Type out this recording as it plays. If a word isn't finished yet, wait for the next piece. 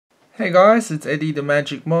Hey guys, it's Eddie the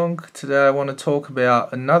Magic Monk. Today I want to talk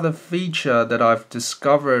about another feature that I've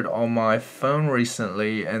discovered on my phone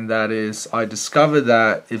recently, and that is I discovered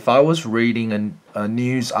that if I was reading a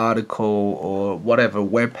news article or whatever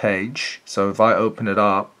web page, so if I open it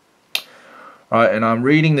up, right, and I'm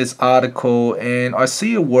reading this article and I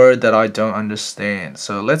see a word that I don't understand.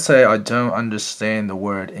 So let's say I don't understand the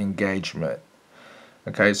word engagement.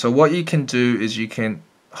 Okay, so what you can do is you can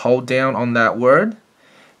hold down on that word.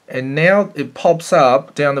 And now it pops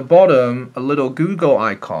up down the bottom a little Google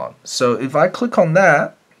icon. So if I click on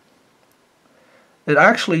that, it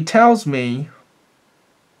actually tells me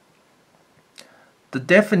the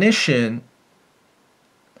definition,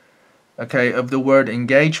 okay, of the word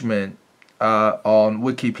engagement on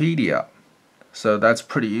Wikipedia. So that's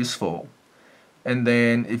pretty useful. And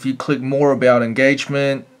then if you click more about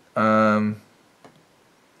engagement, it'll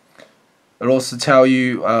also tell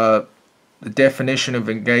you the definition of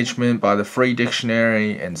engagement by the free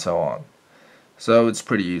dictionary and so on. So it's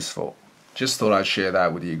pretty useful. Just thought I'd share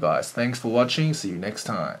that with you guys. Thanks for watching. See you next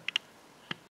time.